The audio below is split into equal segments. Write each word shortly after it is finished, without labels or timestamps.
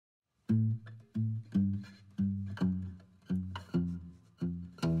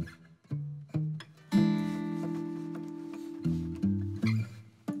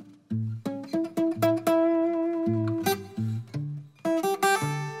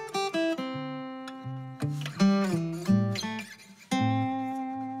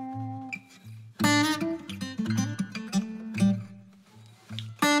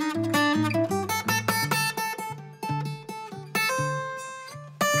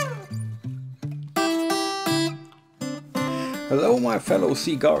Hello my fellow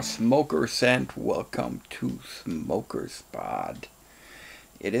cigar smokers and welcome to Smoker's Pod.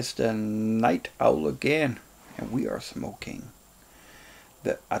 It is the night owl again and we are smoking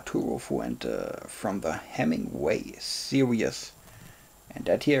the Arturo Fuente from the Hemingway series, and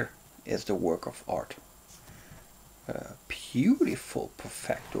that here is the work of art. A beautiful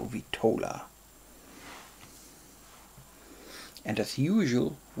Perfecto Vitola. And as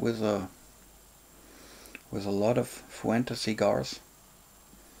usual with a lot of Fuente cigars,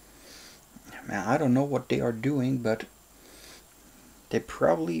 man, I don't know what they are doing, but they're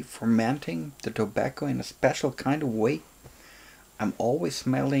probably fermenting the tobacco in a special kind of way. I'm always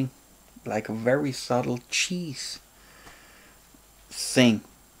smelling like a very subtle cheese thing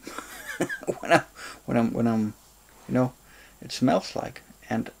when I'm it smells like,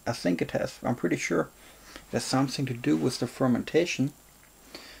 and I think I'm pretty sure it has something to do with the fermentation.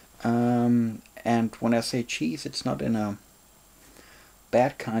 And when I say cheese, it's not in a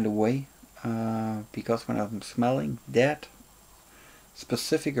bad kind of way, because when I'm smelling that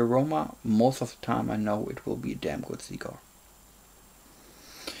specific aroma, most of the time I know it will be a damn good cigar.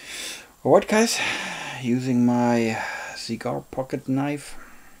 Alright guys, using my cigar pocket knife,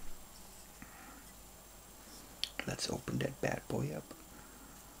 let's open that bad boy up.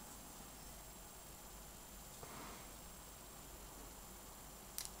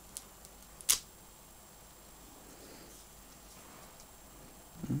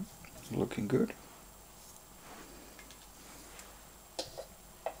 Looking good.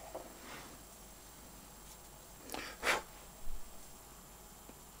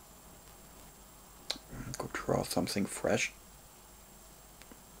 Go draw something fresh,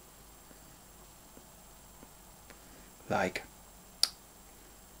 like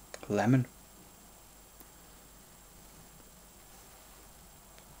lemon.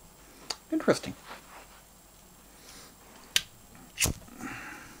 Interesting.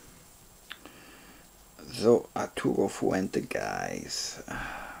 So Arturo Fuente, guys,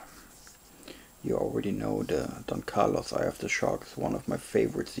 you already know the Don Carlos Eye of the Shark is one of my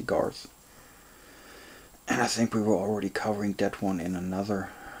favorite cigars, and I think we were already covering that one in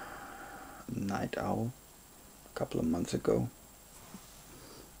another Night Owl a couple of months ago.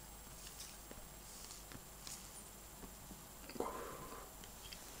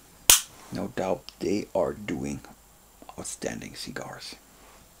 No doubt they are doing outstanding cigars.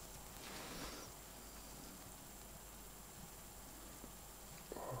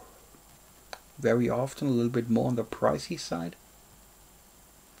 Very often a little bit more on the pricey side.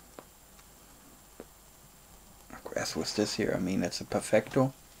 As with this here, I mean, it's a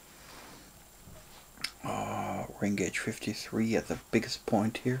Perfecto. Ring gauge 53 at the biggest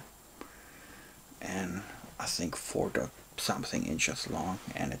point here. And I think 4-something inches long.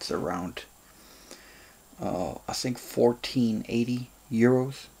 And it's around, I think 14.80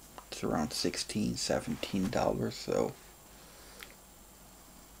 euros. It's around $16, $17, so.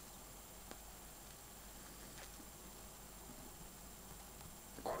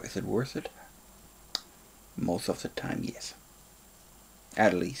 Is it worth it? Most of the time, yes.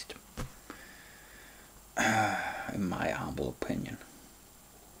 At least. In my humble opinion.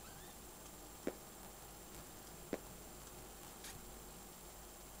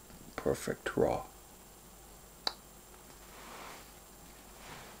 Perfect raw.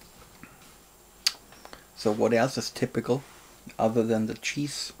 So what else is typical other than the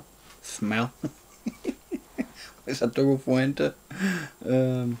cheese smell? With Arturo Fuente.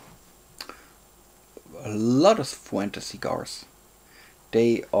 A lot of Fuente cigars,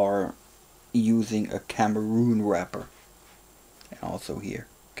 they are using a Cameroon wrapper. And also here,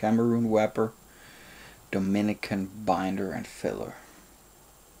 Cameroon wrapper, Dominican binder and filler.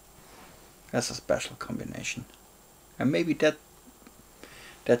 That's a special combination. And maybe that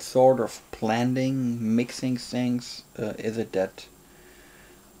sort of blending, mixing things, is it that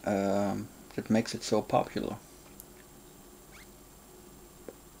makes it so popular.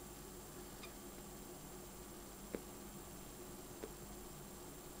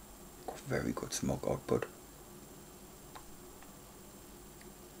 Very good smoke output.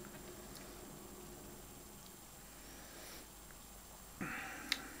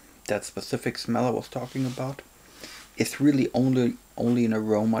 That specific smell I was talking about is really only an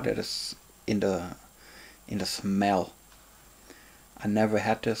aroma that is in the smell. I never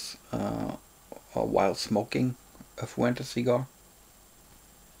had this while smoking a Fuente cigar.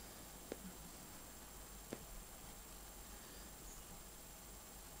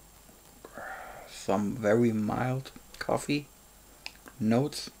 Some very mild coffee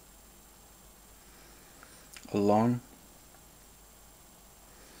notes along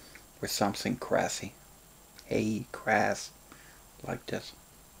with something grassy. Hey, grass. like this.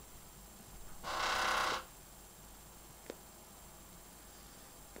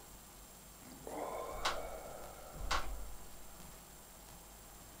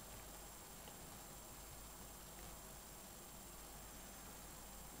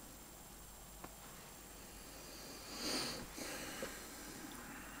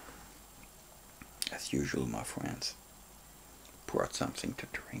 As usual, my friends, brought something to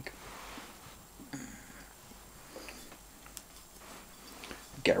drink.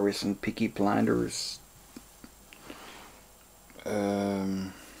 Garrison Peaky Blinders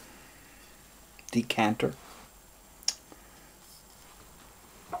decanter,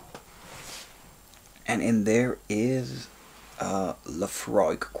 and in there is a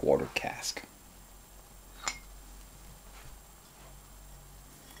Laphroaig Quarter Cask.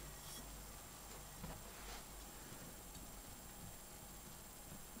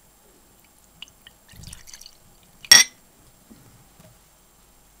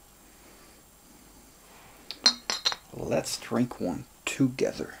 Let's drink one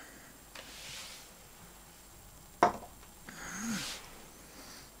together.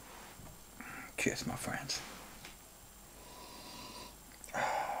 Cheers, my friends.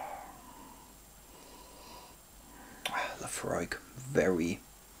 Laphroaig, very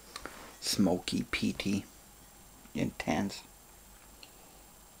smoky, peaty, intense.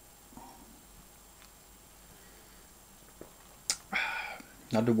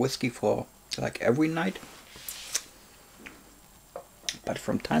 Not a whiskey for like every night, but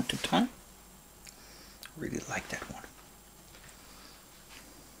from time to time, really like that one.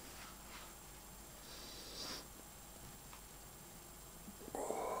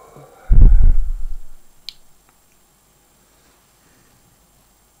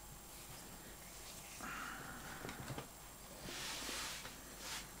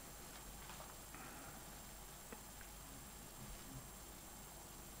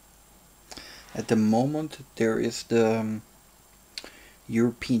 At the moment, there is the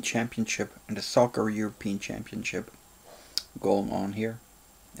European Championship and the Soccer European Championship going on here,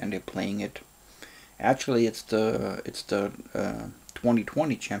 and they're playing it. Actually, it's the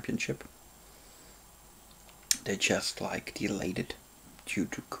 2020 Championship. They just like delayed it due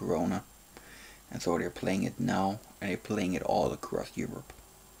to Corona, and so they're playing it now, and they're playing it all across Europe,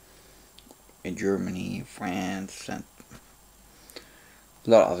 in Germany, France, and a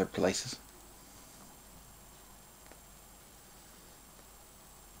lot of other places.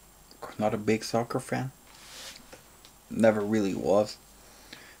 Not a big soccer fan. Never really was.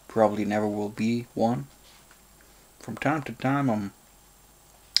 Probably never will be one. From time to time I'm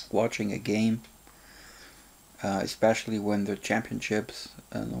watching a game, especially when the championships,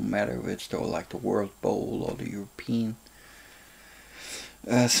 no matter if it's like the World Bowl or the European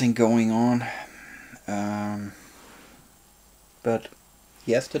thing going on. But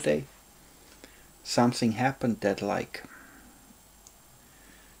yesterday something happened that like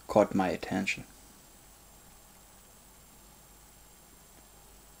caught my attention.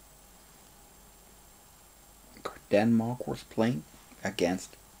 Denmark was playing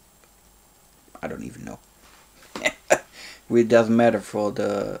against, I don't even know. It doesn't matter for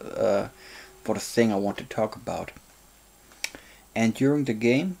the thing I want to talk about. And during the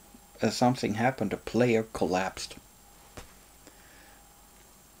game, something happened. A player collapsed,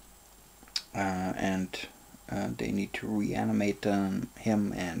 and they need to reanimate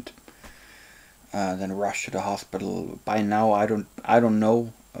him and then rush to the hospital. By now, I don't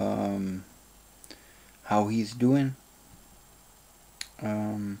know how he's doing.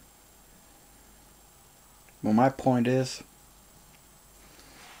 Well, my point is,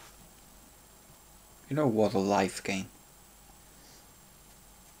 it was a life game.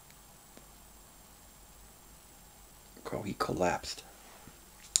 So he collapsed.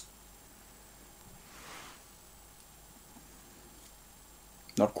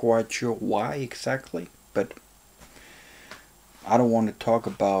 Not quite sure why exactly, but I don't want to talk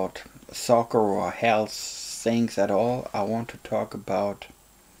about soccer or health things at all. I want to talk about,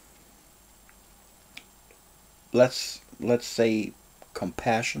 let's say,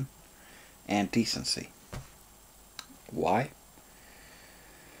 compassion and decency. Why?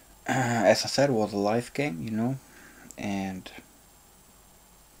 As I said, it was a live game, and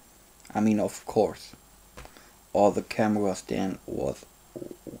I mean, of course, all the cameras then was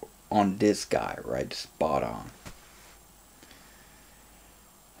on this guy, right? Spot on.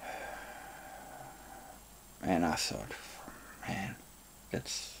 And I thought, man, it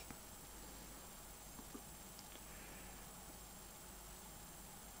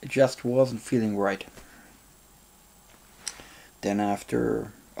just wasn't feeling right. Then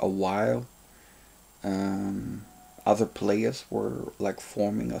after a while, other players were like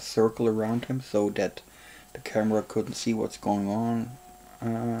forming a circle around him so that the camera couldn't see what's going on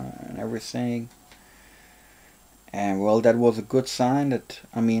and everything. And well, that was a good sign that,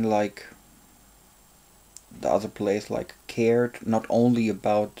 I mean, like, the other players like cared not only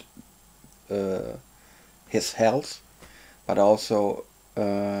about his health, but also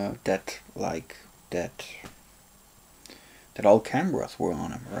that like that all cameras were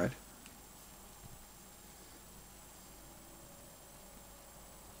on him, right?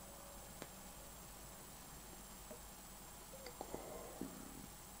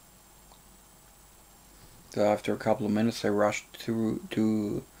 So after a couple of minutes, I rushed to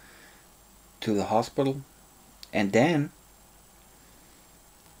the hospital, and then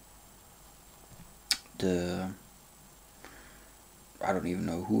the I don't even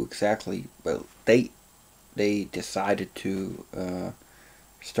know who exactly, but they decided to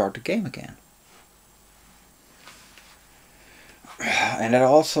start the game again. And that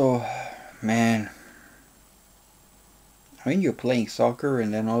also, man, I mean, you're playing soccer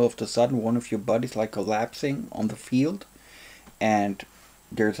and then all of a sudden one of your buddies like collapsing on the field, and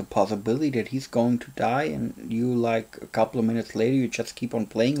there's a possibility that he's going to die, and you like a couple of minutes later you just keep on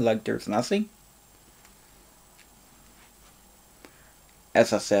playing like there's nothing.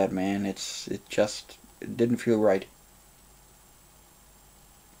 As I said, man, it didn't feel right.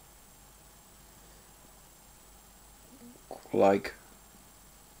 Like,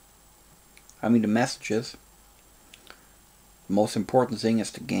 I mean, the messages. The most important thing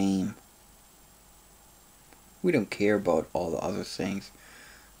is the game. We don't care about all the other things.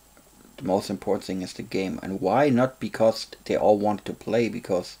 The most important thing is the game. And why? Not because they all want to play,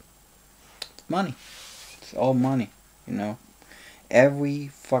 because it's money. It's all money, you know. Every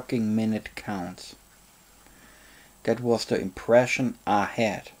fucking minute counts. That was the impression I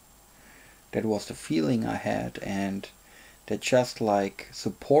had. That was the feeling I had, and that just like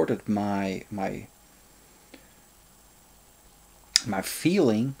supported my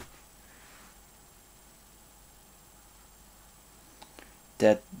feeling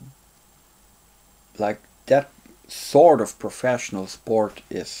that like that sort of professional sport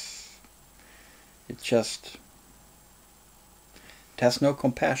is, it just, it has no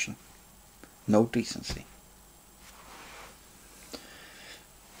compassion, no decency.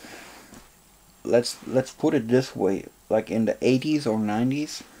 Let's put it this way, like in the 80s or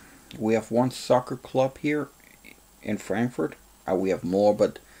 90s, we have one soccer club here in Frankfurt. We have more,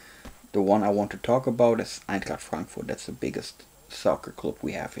 but the one I want to talk about is Eintracht Frankfurt. That's the biggest soccer club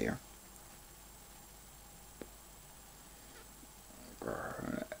we have here.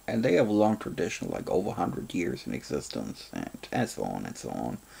 And they have a long tradition, like over 100 years in existence, and so on and so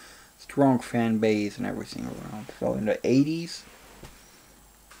on. Strong fan base and everything around. So in the 80s,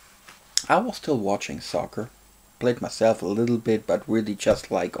 I was still watching soccer. Played myself a little bit, but really just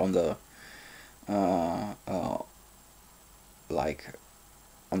like on the like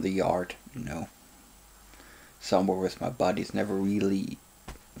on the yard, you know, somewhere with my buddies. Never really,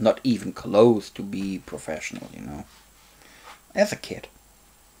 not even close to be professional, you know, as a kid.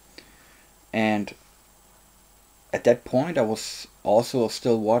 And at that point, I was also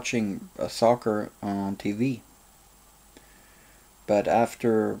still watching soccer on TV. But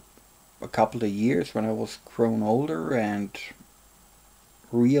after a couple of years, when I was grown older and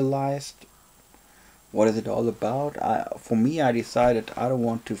realized what is it all about, for me, I decided I don't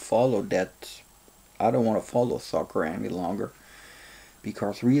want to follow that. I don't want to follow soccer any longer,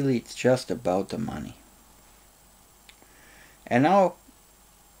 because really it's just about the money. And now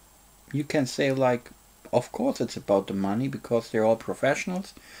you can say, like, of course it's about the money, because they're all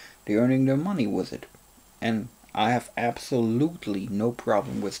professionals, they're earning their money with it, and I have absolutely no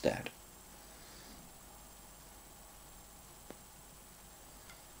problem with that.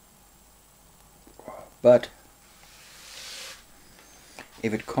 But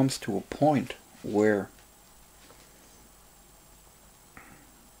if it comes to a point where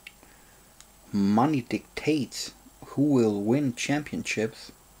money dictates who will win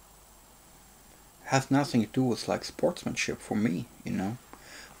championships, has nothing to do with like sportsmanship for me, you know.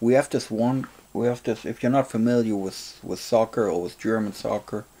 We have this one, if you're not familiar with soccer or with German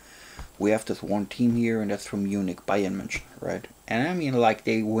soccer, we have this one team here, and that's from Munich, Bayern München, right? And I mean, like,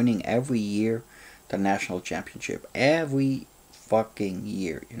 they winning every year the national championship. Every fucking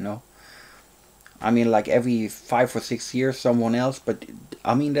year, you know. I mean, like every 5 or 6 years someone else, but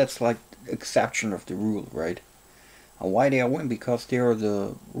I mean, that's like exception of the rule, right? And why they are winning? Because they are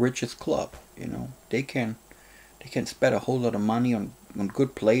the richest club, you know. They can spend a whole lot of money on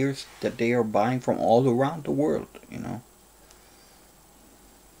good players that they are buying from all around the world, you know.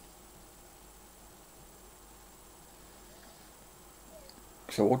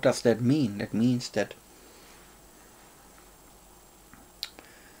 So what does that mean? That means that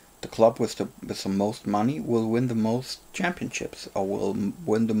the club with the most money will win the most championships, or will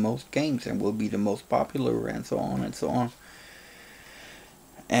win the most games, and will be the most popular, and so on and so on.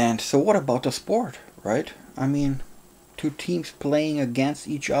 And so what about the sport, right? I mean, two teams playing against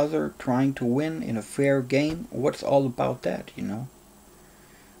each other, trying to win in a fair game. What's all about that, you know?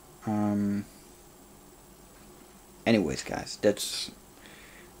 Anyways, guys, that's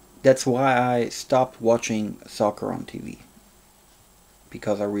why I stopped watching soccer on TV,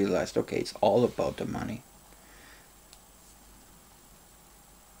 because I realized, okay, it's all about the money.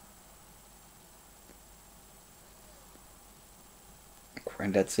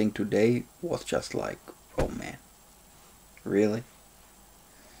 And that thing today was just like, oh man, really?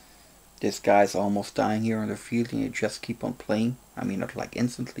 This guy's almost dying here on the field and you just keep on playing? I mean, not like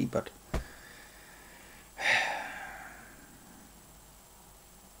instantly, but...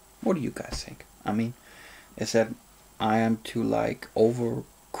 What do you guys think? I mean, is that I am too like over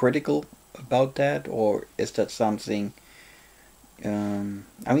critical about that, or is that something?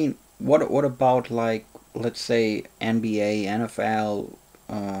 I mean, what about like, let's say NBA, NFL,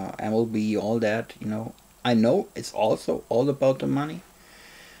 MLB, all that? You know, I know it's also all about the money.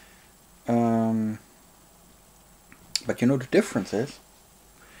 But you know, the difference is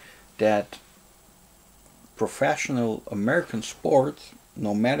that professional American sports,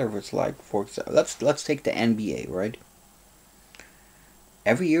 no matter if it's like, for example, let's take the NBA, right?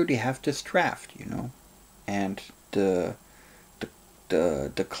 Every year they have this draft, you know, and the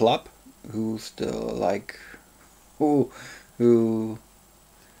club who's the like who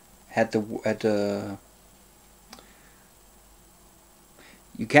had the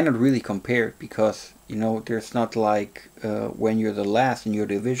you cannot really compare it, because you know there's not like when you're the last in your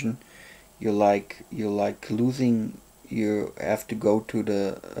division, you're like losing. You have to go to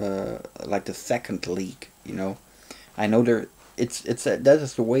the like the second league. You know, I know there. That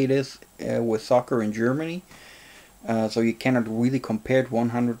is the way it is with soccer in Germany. So you cannot really compare it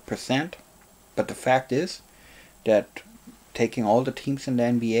 100%. But the fact is that taking all the teams in the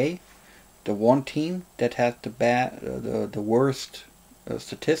NBA, the one team that had the worst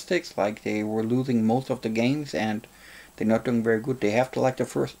statistics, like they were losing most of the games and they're not doing very good, they have to like the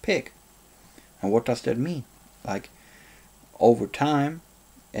first pick. And what does that mean? Like, over time,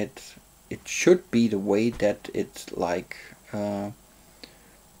 it should be the way that it's like,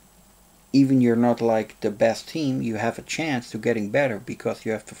 even you're not like the best team, you have a chance to getting better because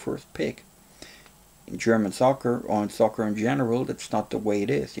you have the first pick. In German soccer, or in soccer in general, that's not the way it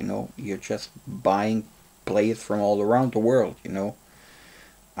is, you know. You're just buying players from all around the world, you know.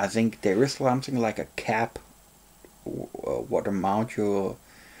 I think there is something like a cap, what amount you're,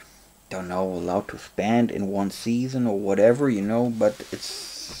 don't know, allowed to spend in one season or whatever, you know, but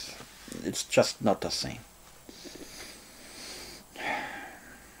it's just not the same.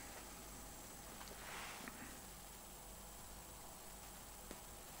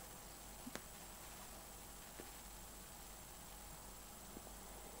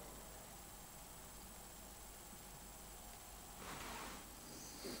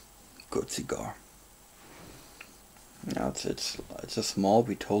 Good cigar. Now it's a small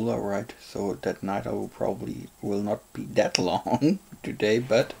vitola, right? So that night I will not be that long today,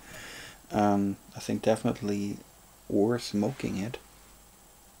 but I think definitely worth smoking it.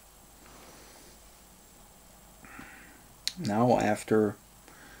 Now after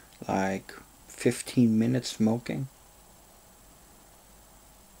like 15 minutes smoking,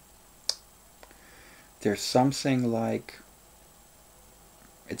 there's something like,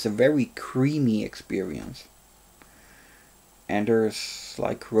 it's a very creamy experience. And there's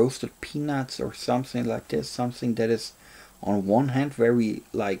like roasted peanuts or something like this, something that is on one hand very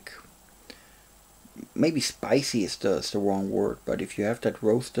like, maybe spicy is the wrong word, but if you have that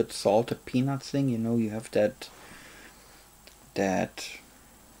roasted salted peanut thing, you know, you have that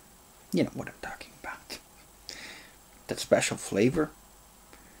you know what I'm talking about, that special flavor.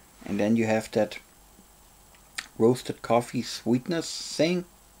 And then you have that roasted coffee sweetness thing.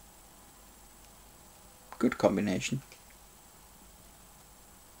 Good combination.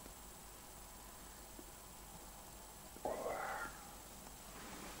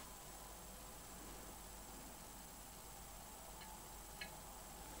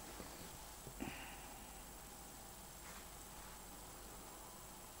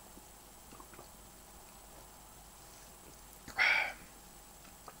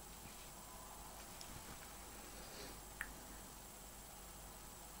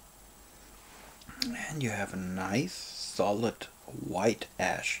 And you have a nice solid white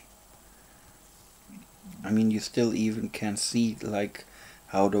ash. I mean, you still even can see like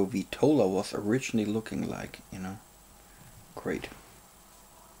how the Vitola was originally looking like, you know. Great.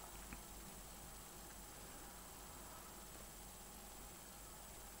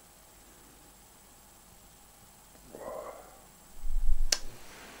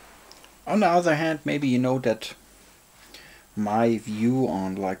 On the other hand, maybe you know that my view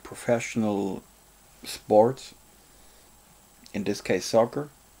on like professional sports, in this case soccer,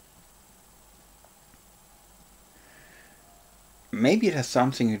 maybe it has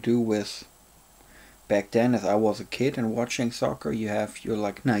something to do with back then as I was a kid and watching soccer, you're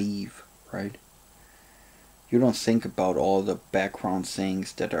like naive, right? You don't think about all the background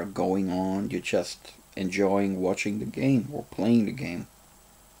things that are going on. You're just enjoying watching the game or playing the game.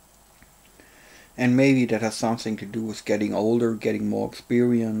 And maybe that has something to do with getting older, getting more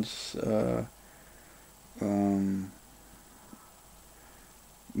experience, um,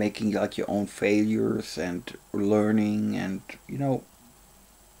 making like your own failures and learning and, you know,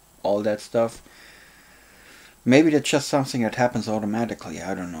 all that stuff. Maybe that's just something that happens automatically,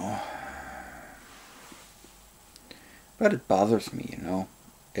 I don't know. But it bothers me, you know.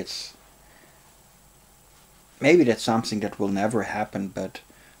 It's maybe that's something that will never happen, but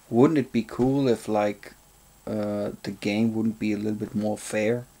wouldn't it be cool if like the game wouldn't be a little bit more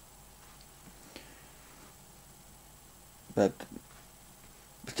fair? But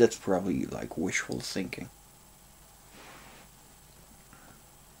that's probably like wishful thinking.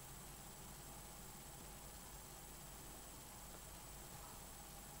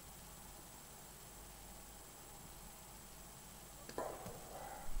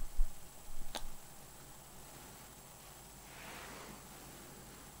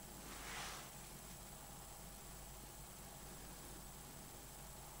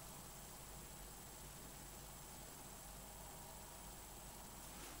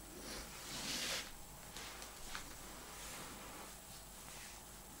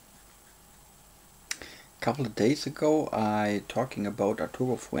 A couple of days ago, I talking about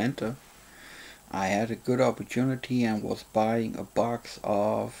Arturo Fuente. I had a good opportunity and was buying a box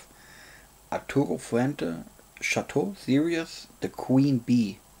of Arturo Fuente Chateau Series, the Queen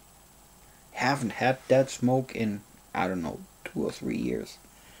Bee. Haven't had that smoke in, I don't know, 2 or 3 years.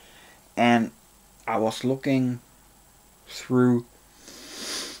 And I was looking through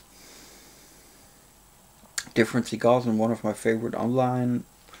different cigars on one of my favorite online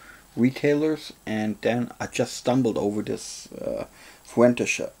retailers, and then I just stumbled over this Fuente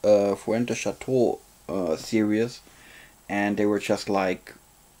Chateau series, and they were just like,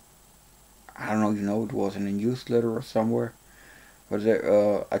 I don't know, you know, it was in a newsletter or somewhere, but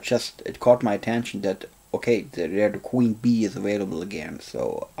it caught my attention that okay, the Queen Bee is available again,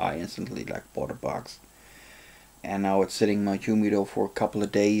 so I instantly like bought a box, and now it's sitting in my humidor for a couple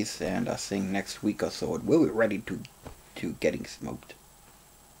of days, and I think next week or so it will be ready to getting smoked.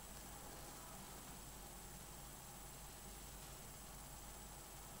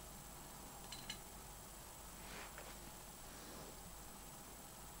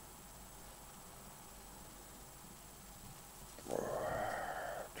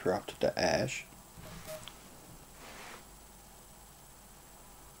 Dropped the ash.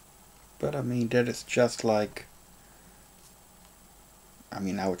 But I mean, that is just like, I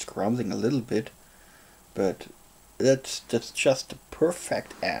mean, now it's crumbling a little bit, but that's just the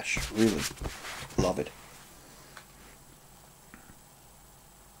perfect ash. Really love it.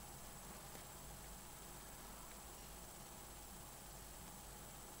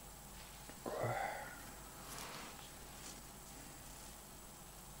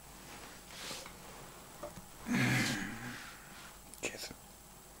 Cheers.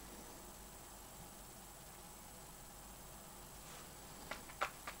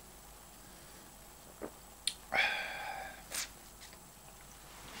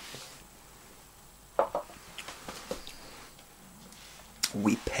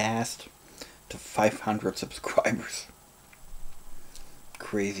 We passed the 500 subscribers.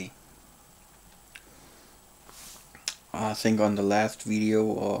 Crazy. I think on the last video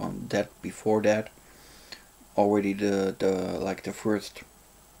or that before that, already the first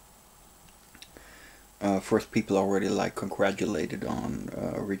people already like congratulated on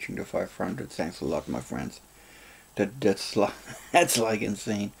reaching the 500. Thanks a lot, my friends. That's like that's like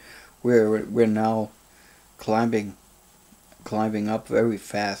insane. We're now climbing up very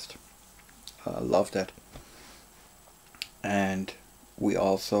fast. Love that. And we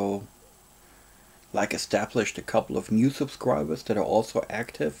also like established a couple of new subscribers that are also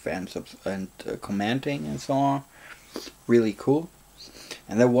active and commenting and so on. Really cool.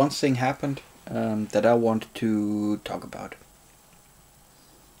 And then one thing happened that I wanted to talk about.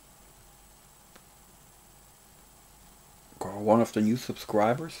 one of the new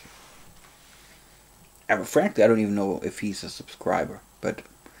subscribers. And frankly, I don't even know if he's a subscriber, but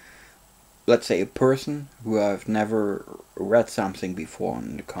let's say a person who I've never read something before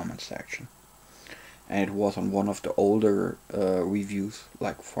in the comment section. And it was on one of the older reviews,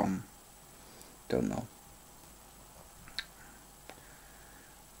 like from, don't know,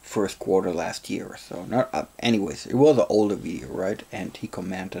 first quarter last year or so. Not anyways, it was an older video, right? And he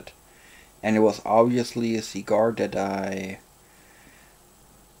commented, and it was obviously a cigar that I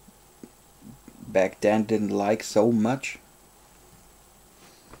back then didn't like so much.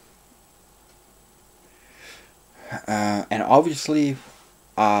 And obviously,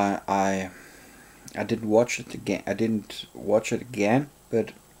 I didn't watch it again. I didn't watch it again,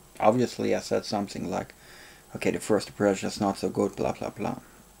 but obviously I said something like, "Okay, the first impression is not so good." Blah blah blah.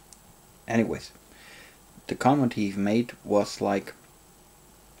 Anyways, the comment he made was like,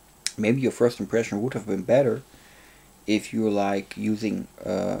 maybe your first impression would have been better if you like using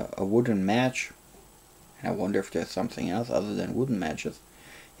a wooden match. And I wonder if there's something else other than wooden matches.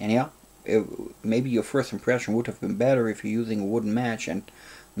 And yeah, maybe your first impression would have been better if you're using a wooden match and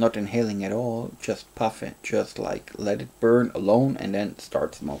not inhaling at all, just puff it, just like let it burn alone and then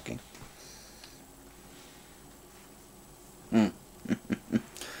start smoking.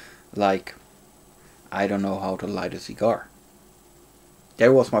 Like, I don't know how to light a cigar.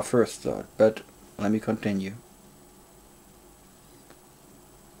 That was my first thought, but let me continue.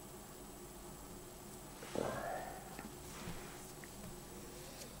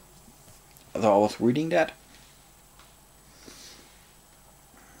 So I was reading that,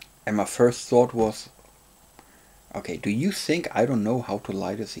 and my first thought was, okay, do you think I don't know how to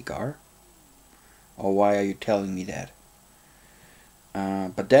light a cigar? Or why are you telling me that?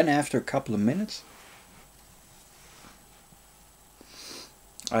 But then after a couple of minutes,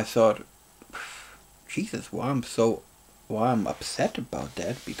 I thought, Jesus, why I'm upset about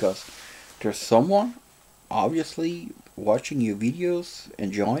that, because there's someone obviously watching your videos,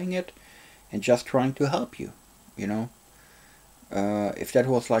 enjoying it, and just trying to help you, you know. If that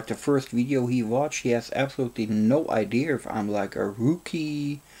was like the first video he watched, he has absolutely no idea if I'm like a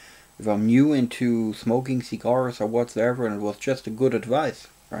rookie, if I'm new into smoking cigars or whatsoever, and it was just a good advice,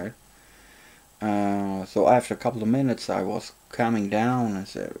 right? So after a couple of minutes I was calming down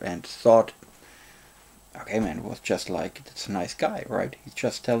and thought, okay man, it was just like, it's a nice guy, right? He's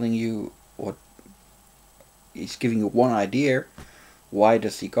just telling you what, he's giving you one idea why the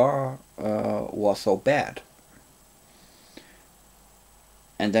cigar was so bad.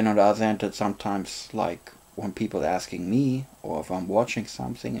 And then on the other hand, sometimes, like when people asking me, or if I'm watching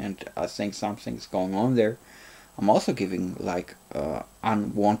something and I think something's going on there, I'm also giving like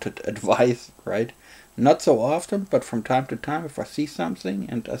unwanted advice, right? Not so often, but from time to time, if I see something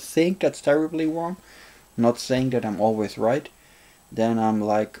and I think that's terribly wrong, not saying that I'm always right, then I'm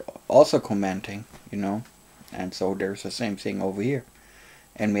like also commenting, you know. And so there's the same thing over here.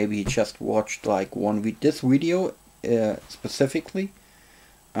 And maybe he just watched like this video specifically,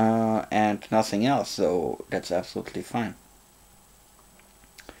 and nothing else, so that's absolutely fine.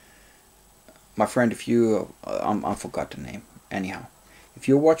 My friend, if you, I forgot the name, anyhow, if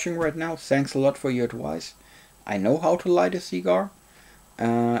you're watching right now, thanks a lot for your advice. I know how to light a cigar,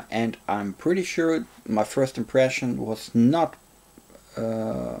 and I'm pretty sure my first impression was not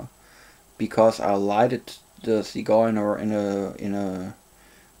because I lighted the cigar in a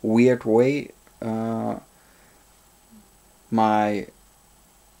weird way. My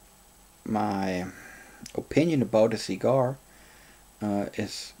opinion about a cigar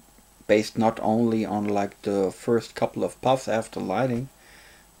is based not only on like the first couple of puffs after lighting,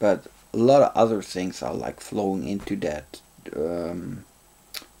 but a lot of other things are like flowing into that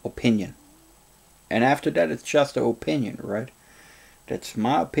opinion. And after that, it's just an opinion, right? That's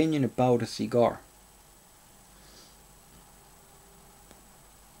my opinion about a cigar.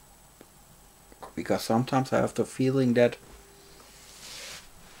 Because sometimes I have the feeling that,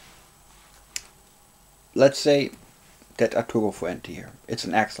 let's say that Arturo Fuente here, it's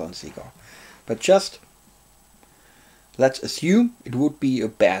an excellent cigar, but just let's assume it would be a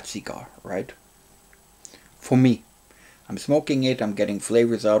bad cigar, right? For me, I'm smoking it, I'm getting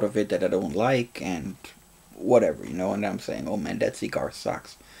flavors out of it that I don't like and whatever, you know, and I'm saying, oh man, that cigar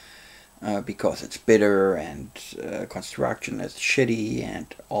sucks because it's bitter and construction is shitty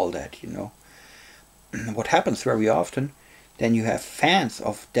and all that, you know. What happens very often, then you have fans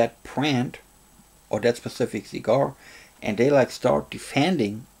of that brand or that specific cigar, and they like start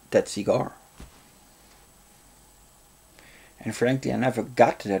defending that cigar. And frankly, I never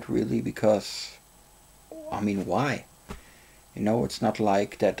got to that really, because, I mean, why? You know, it's not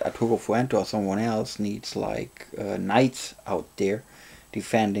like that Arturo Fuente or someone else needs like knights out there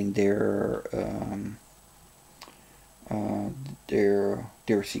defending uh,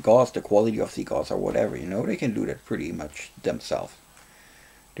 their cigars, the quality of cigars or whatever. You know, they can do that pretty much themselves.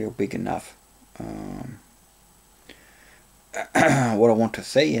 They're big enough. What I want to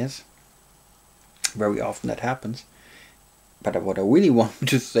say is, very often that happens. But what I really want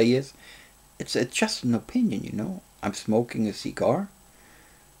to say is, it's just an opinion. You know, I'm smoking a cigar,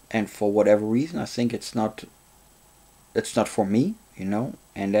 and for whatever reason, I think it's not for me. You know,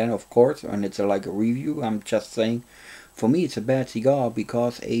 and then of course, when it's like a review, I'm just saying, for me, it's a bad cigar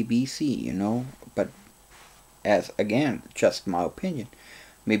because A, B, C. You know, but as again, just my opinion.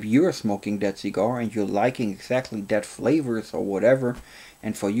 Maybe you're smoking that cigar and you're liking exactly that flavors or whatever,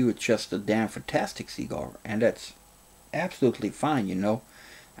 and for you it's just a damn fantastic cigar, and that's absolutely fine, you know.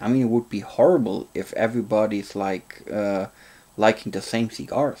 I mean, it would be horrible if everybody's like liking the same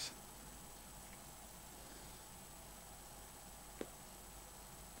cigars.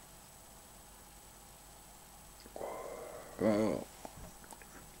 Uh,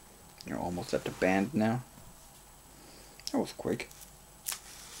 you're almost at the band now. That was quick.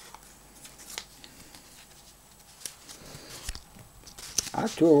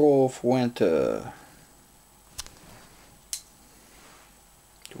 Arturo Fuente.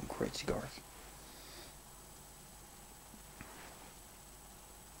 Doing great cigars.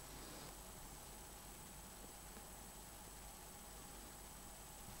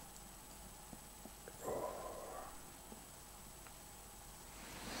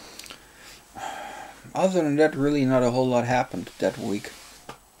 Other than that, really not a whole lot happened that week.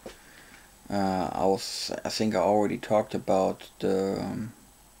 I think I already talked about that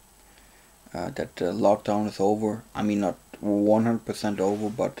the lockdown is over. I mean, not 100% over,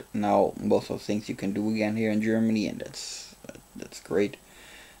 but now most of the things you can do again here in Germany, and that's great.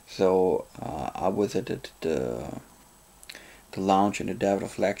 So I visited the lounge in the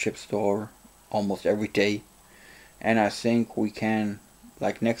Davidoff flagship store almost every day, and I think we can,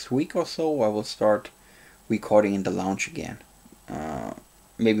 like next week or so, I will start recording in the lounge again.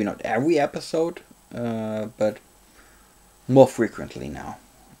 Maybe not every episode, but more frequently now.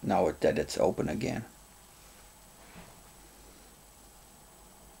 Now that it's open again.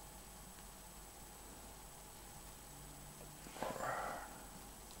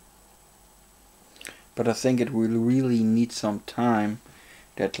 But I think it will really need some time,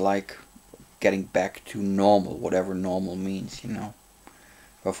 that like getting back to normal, whatever normal means, you know.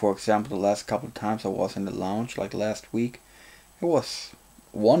 But for example, the last couple of times I was in the lounge, like last week, it was,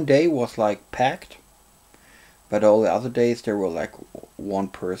 one day was like packed, but all the other days there were like one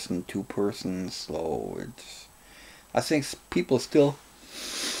person, two persons. So it's, I think people still,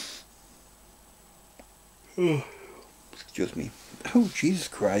 excuse me, oh Jesus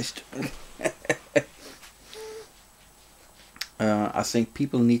Christ. I think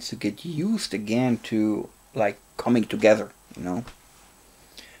people need to get used again to like coming together, you know.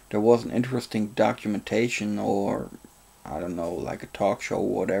 There was an interesting documentation, or I don't know, like a talk show or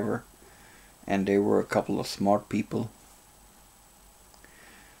whatever, and there were a couple of smart people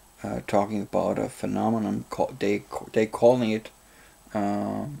talking about a phenomenon they calling it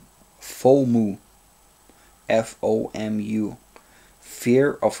FOMU, FOMU,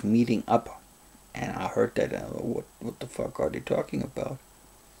 fear of meeting up. And I heard that, what the fuck are they talking about?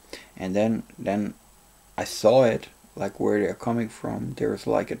 And then I saw it, like where they're coming from. There's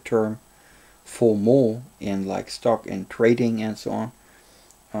like a term, FOMO, in like stock and trading and so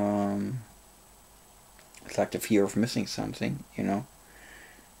on. It's like the fear of missing something, you know.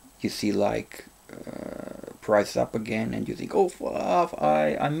 You see like price up again, and you think, oh,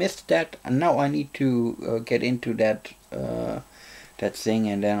 I missed that, and now I need to get into that thing,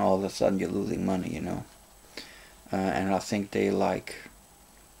 and then all of a sudden you're losing money, you know. And I think they like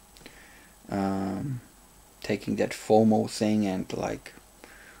taking that FOMO thing and like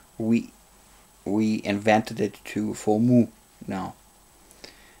we invented it to FOMO now.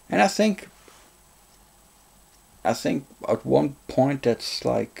 And I think at one point that's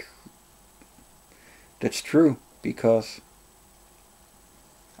true, because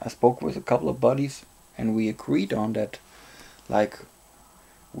I spoke with a couple of buddies and we agreed on that, like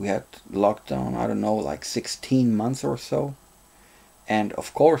we had lockdown, I don't know, like 16 months or so, and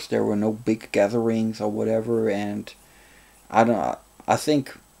of course there were no big gatherings or whatever, and I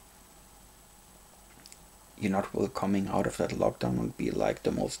think you're not really coming out of that lockdown and be like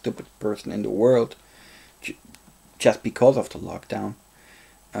the most stupid person in the world just because of the lockdown,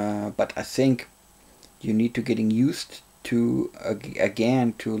 but I think you need to getting used to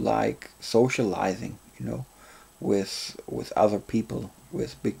again to like socializing, you know, with other people,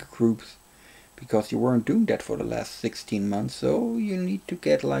 with big groups, because you weren't doing that for the last 16 months. So you need to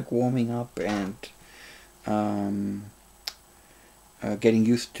get like warming up and getting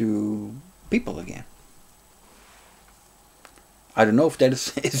used to people again. I don't know if that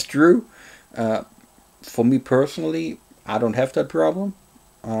is true. For me personally, I don't have that problem.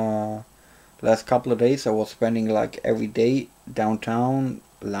 Last couple of days I was spending like every day downtown,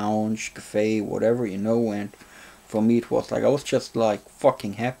 lounge, cafe, whatever, and for me it was like I was just like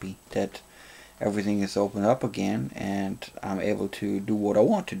fucking happy that everything is opened up again and I'm able to do what I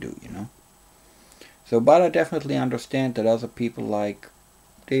want to do. So, but I definitely understand that other people, like,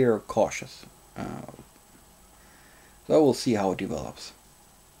 they are cautious. So we'll see how it develops.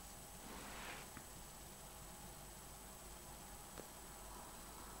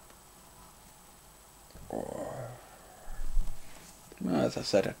 As I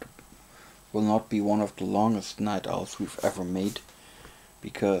said, it will not be one of the longest night owls we've ever made,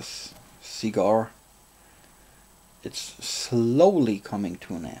 because cigar, it's slowly coming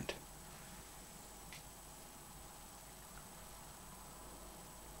to an end.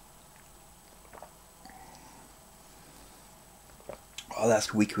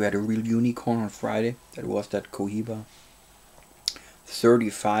 Last week we had a real unicorn on Friday. That was that Cohiba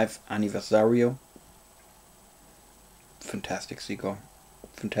 35 Aniversario. Fantastic cigar.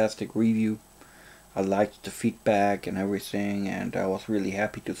 Fantastic review. I liked the feedback and everything, and I was really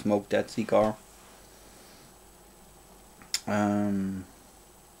happy to smoke that cigar. And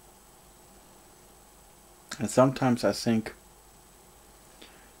sometimes I think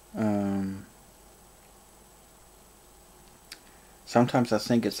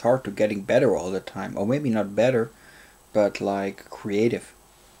it's hard to getting better all the time, or maybe not better, but like creative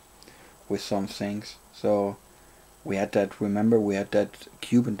with some things. So we had that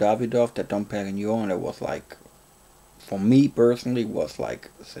Cuban Davidoff, that Dom Perignon, and it was like, for me personally, was like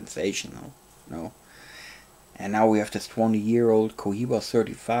sensational, And now we have this 20-year-old Cohiba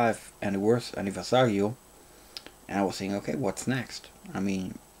 35 Aniversario, and I was thinking, okay, what's next? I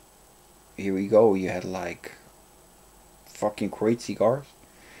mean, here we go. You had like fucking great cigars.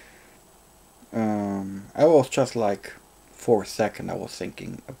 I was just like, for a second, I was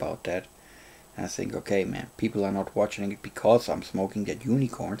thinking about that. And I think, okay, man, people are not watching it because I'm smoking that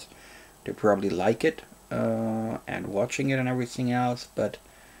unicorns. They probably like it and watching it and everything else. But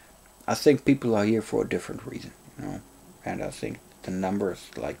I think people are here for a different reason, And I think the numbers,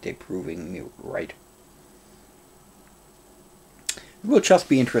 like, they're proving me right. It will just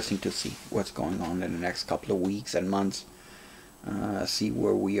be interesting to see what's going on in the next couple of weeks and months. See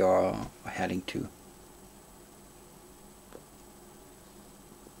where we are heading to.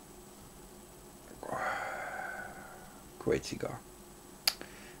 Great cigar.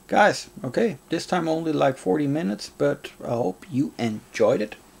 Guys, okay, this time only like 40 minutes, but I hope you enjoyed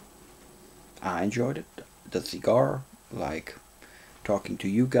it. I enjoyed it. The cigar, like talking to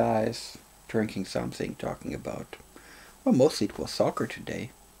you guys, drinking something, talking about, well, mostly it was soccer today.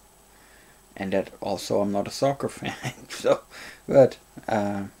 And that also I'm not a soccer fan, so, but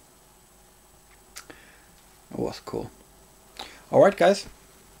it was cool. Alright guys,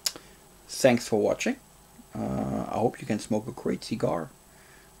 thanks for watching. I hope you can smoke a great cigar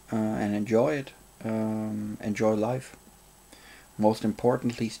and enjoy it. Enjoy life. Most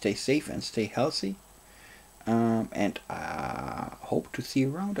importantly, stay safe and stay healthy. And I hope to see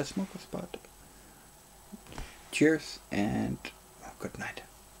you around at Smoker Spot. Cheers and good night.